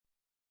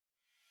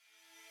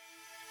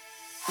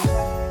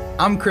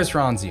I'm Chris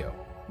Ronzio.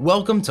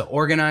 Welcome to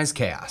Organized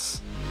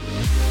Chaos.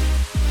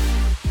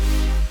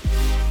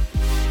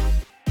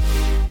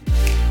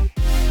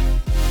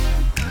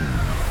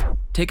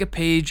 Take a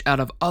page out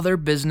of other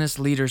business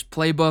leaders'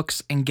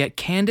 playbooks and get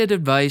candid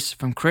advice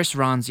from Chris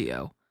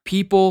Ronzio.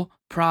 People,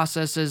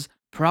 processes,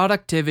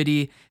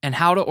 productivity, and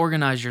how to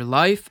organize your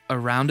life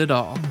around it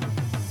all.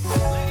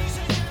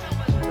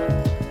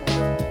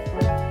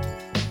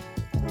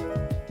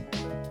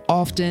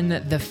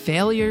 Often, the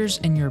failures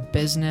in your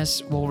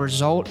business will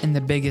result in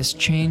the biggest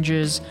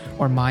changes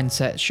or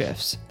mindset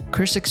shifts.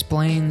 Chris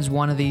explains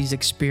one of these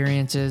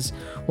experiences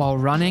while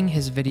running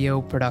his video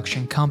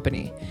production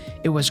company.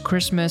 It was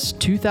Christmas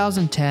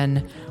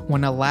 2010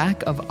 when a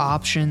lack of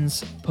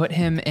options put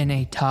him in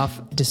a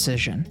tough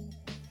decision.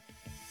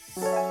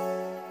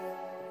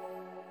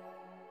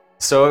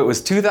 So it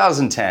was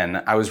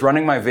 2010. I was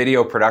running my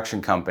video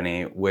production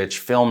company, which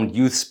filmed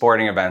youth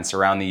sporting events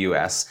around the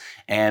US,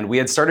 and we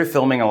had started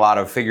filming a lot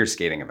of figure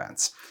skating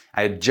events.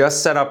 I had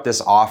just set up this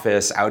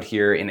office out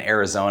here in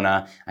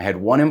Arizona. I had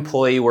one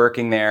employee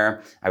working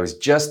there. I was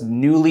just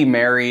newly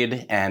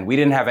married, and we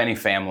didn't have any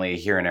family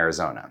here in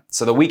Arizona.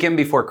 So the weekend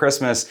before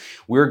Christmas,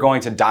 we were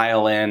going to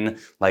dial in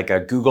like a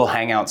Google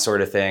Hangout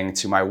sort of thing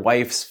to my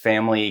wife's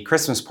family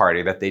Christmas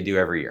party that they do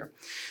every year.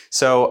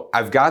 So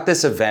I've got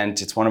this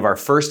event. It's one of our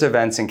first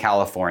events in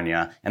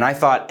California, and I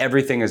thought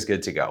everything is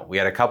good to go. We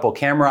had a couple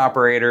camera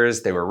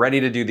operators. They were ready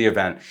to do the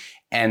event.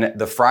 And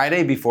the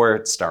Friday before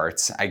it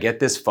starts, I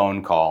get this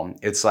phone call.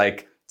 It's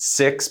like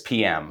 6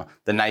 p.m.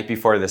 the night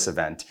before this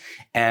event.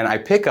 And I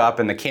pick up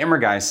and the camera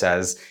guy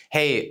says,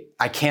 "Hey,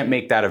 I can't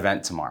make that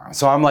event tomorrow."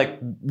 So I'm like,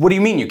 "What do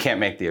you mean you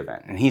can't make the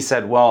event?" And he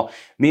said, "Well,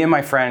 me and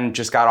my friend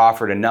just got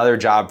offered another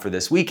job for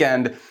this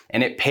weekend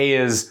and it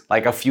pays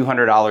like a few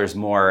 $100s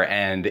more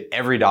and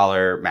every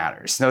dollar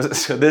matters." So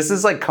this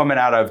is like coming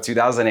out of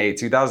 2008,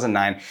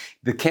 2009.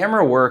 The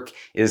camera work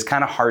is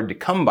kind of hard to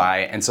come by.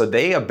 And so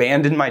they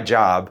abandoned my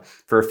job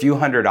for a few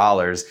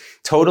 $100s,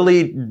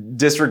 totally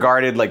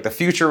disregarded like the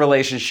future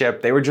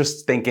relationship. They were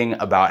just thinking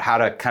about how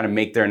to kind of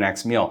make their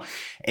next meal.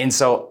 And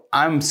so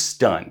I'm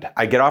stunned.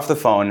 I get off the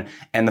phone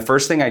and the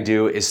first thing I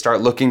do is start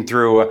looking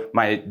through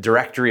my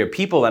directory of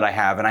people that I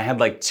have. And I had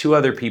like 2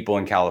 other people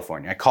in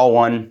California. I call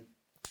one,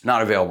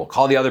 not available.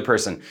 Call the other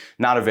person,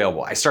 not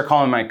available. I start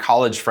calling my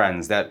college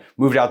friends that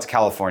moved out to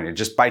California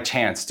just by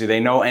chance. Do they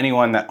know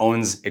anyone that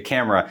owns a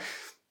camera?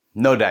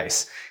 No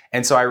dice.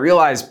 And so I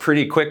realized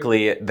pretty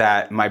quickly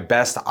that my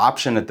best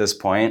option at this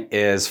point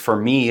is for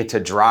me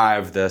to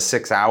drive the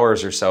 6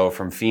 hours or so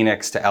from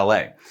Phoenix to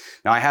LA.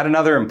 Now I had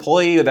another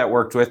employee that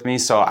worked with me,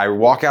 so I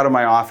walk out of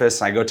my office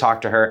and I go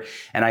talk to her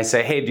and I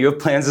say, "Hey, do you have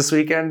plans this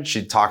weekend?"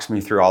 She talks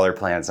me through all her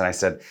plans and I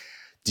said,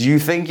 "Do you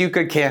think you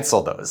could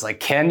cancel those?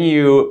 Like, can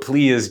you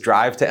please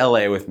drive to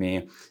LA with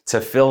me to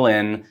fill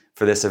in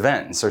for this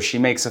event?" And so she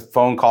makes a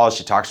phone call,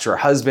 she talks to her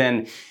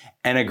husband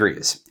and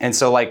agrees. And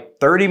so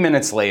like 30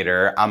 minutes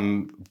later,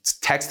 I'm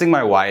texting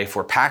my wife,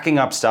 we're packing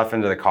up stuff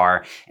into the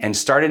car and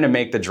starting to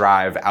make the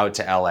drive out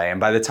to LA. And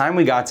by the time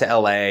we got to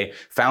LA,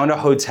 found a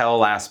hotel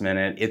last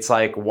minute, it's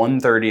like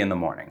 1:30 in the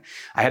morning.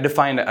 I had to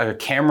find a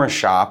camera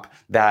shop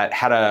that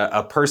had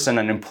a person,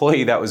 an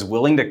employee that was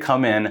willing to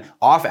come in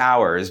off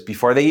hours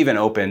before they even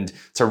opened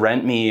to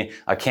rent me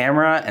a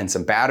camera and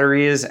some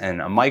batteries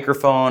and a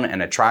microphone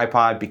and a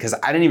tripod because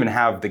I didn't even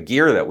have the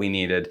gear that we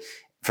needed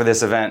for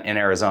this event in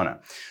Arizona.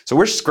 So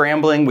we're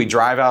scrambling, we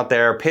drive out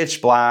there,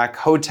 pitch black,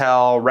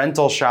 hotel,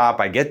 rental shop,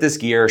 I get this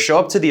gear, show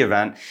up to the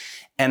event,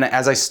 and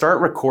as I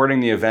start recording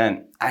the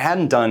event, I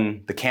hadn't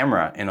done the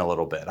camera in a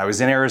little bit. I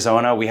was in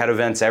Arizona, we had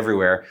events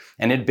everywhere,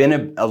 and it'd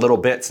been a little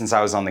bit since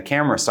I was on the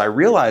camera, so I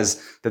realized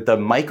that the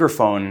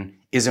microphone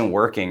isn't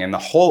working, and the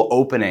whole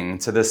opening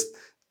to this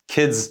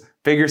kid's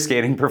figure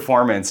skating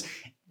performance,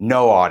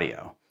 no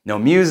audio. No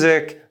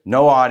music,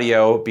 no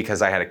audio,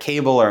 because I had a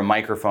cable or a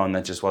microphone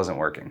that just wasn't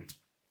working.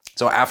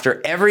 So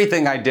after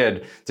everything I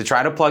did to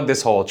try to plug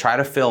this hole, try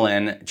to fill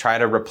in, try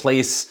to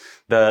replace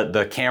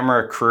the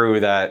camera crew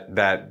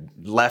that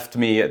left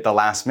me at the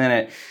last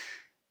minute,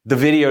 the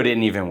video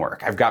didn't even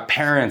work. I've got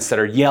parents that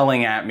are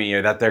yelling at me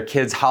or that their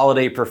kid's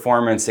holiday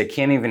performance, they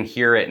can't even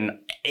hear it. And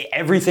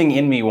everything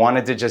in me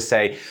wanted to just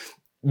say,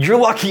 "You're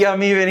lucky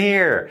I'm even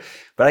here."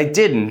 But I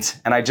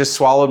didn't, and I just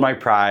swallowed my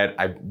pride.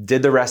 I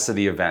did the rest of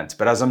the event.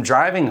 But as I'm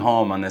driving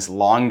home on this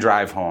long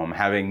drive home,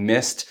 having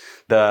missed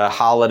the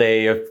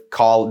holiday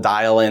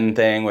dial-in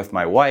thing with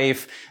my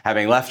wife,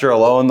 having left her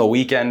alone the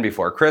weekend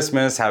before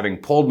Christmas, having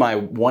pulled my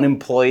one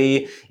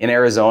employee in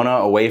Arizona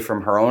away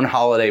from her own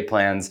holiday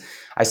plans,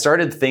 I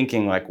started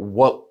thinking like,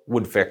 what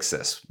would fix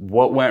this?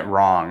 What went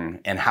wrong?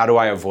 And how do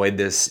I avoid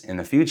this in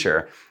the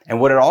future? And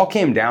what it all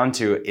came down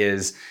to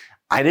is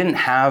I didn't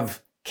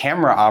have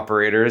camera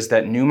operators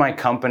that knew my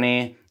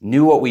company,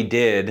 knew what we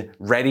did,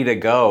 ready to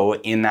go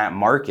in that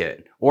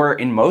market, or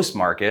in most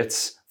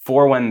markets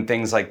for when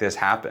things like this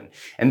happen.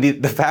 And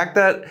the fact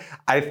that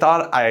I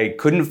thought I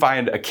couldn't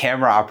find a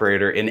camera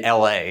operator in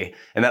LA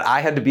and that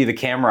I had to be the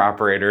camera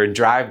operator and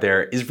drive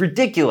there is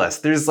ridiculous.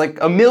 There's like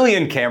a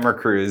million camera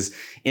crews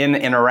in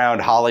and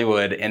around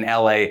Hollywood and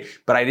LA,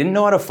 but I didn't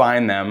know how to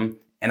find them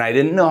and I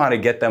didn't know how to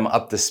get them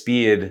up to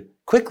speed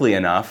quickly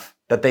enough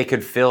that they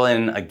could fill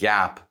in a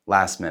gap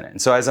last minute.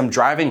 And so as I'm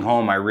driving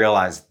home, I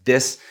realized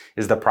this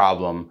is the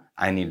problem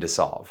I need to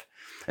solve.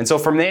 And so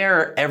from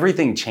there,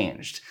 everything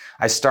changed.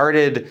 I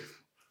started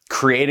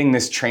creating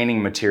this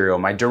training material.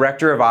 My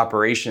director of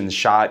operations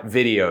shot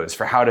videos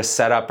for how to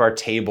set up our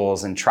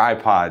tables and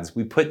tripods.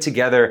 We put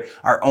together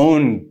our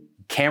own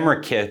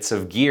camera kits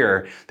of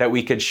gear that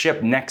we could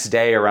ship next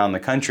day around the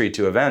country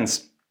to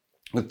events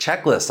with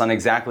checklists on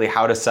exactly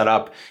how to set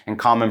up and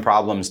common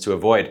problems to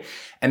avoid.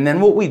 And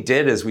then what we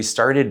did is we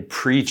started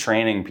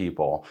pre-training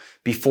people.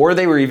 Before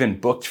they were even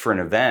booked for an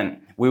event,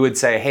 we would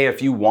say, hey,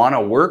 if you want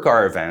to work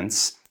our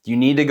events, you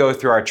need to go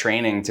through our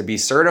training to be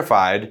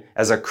certified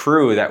as a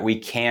crew that we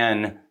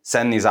can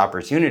send these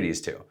opportunities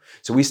to.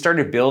 So we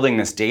started building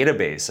this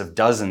database of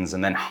dozens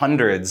and then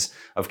hundreds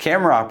of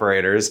camera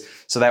operators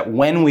so that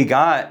when we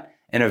got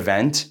an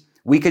event,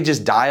 we could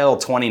just dial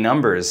 20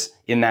 numbers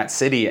in that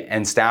city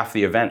and staff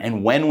the event.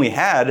 And when we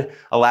had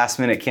a last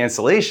minute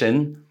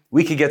cancellation,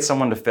 we could get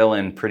someone to fill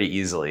in pretty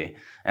easily.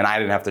 And I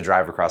didn't have to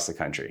drive across the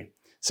country.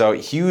 So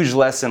huge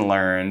lesson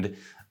learned.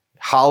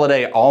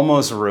 Holiday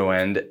almost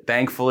ruined.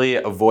 Thankfully,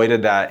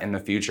 avoided that in the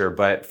future.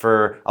 But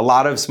for a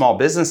lot of small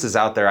businesses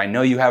out there, I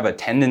know you have a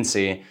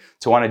tendency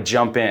to want to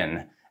jump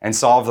in and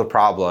solve the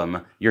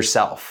problem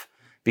yourself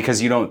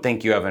because you don't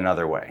think you have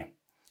another way.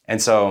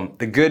 And so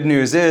the good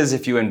news is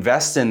if you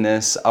invest in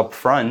this up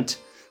front,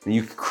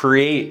 you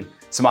create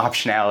some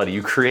optionality,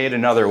 you create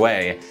another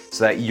way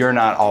so that you're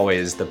not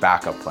always the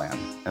backup plan.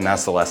 And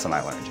that's the lesson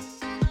I learned.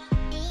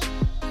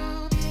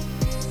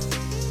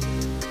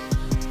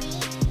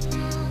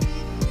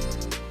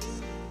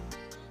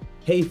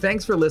 Hey,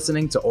 thanks for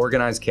listening to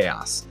Organized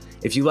Chaos.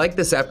 If you like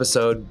this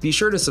episode, be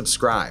sure to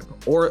subscribe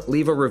or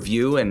leave a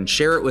review and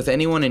share it with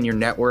anyone in your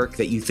network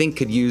that you think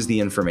could use the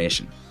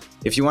information.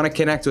 If you want to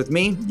connect with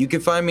me, you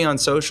can find me on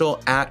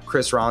social at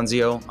Chris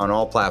Ronzio on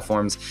all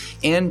platforms,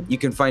 and you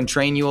can find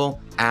Trainual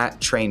at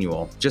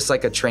Trainual, just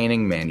like a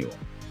training manual.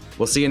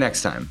 We'll see you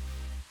next time.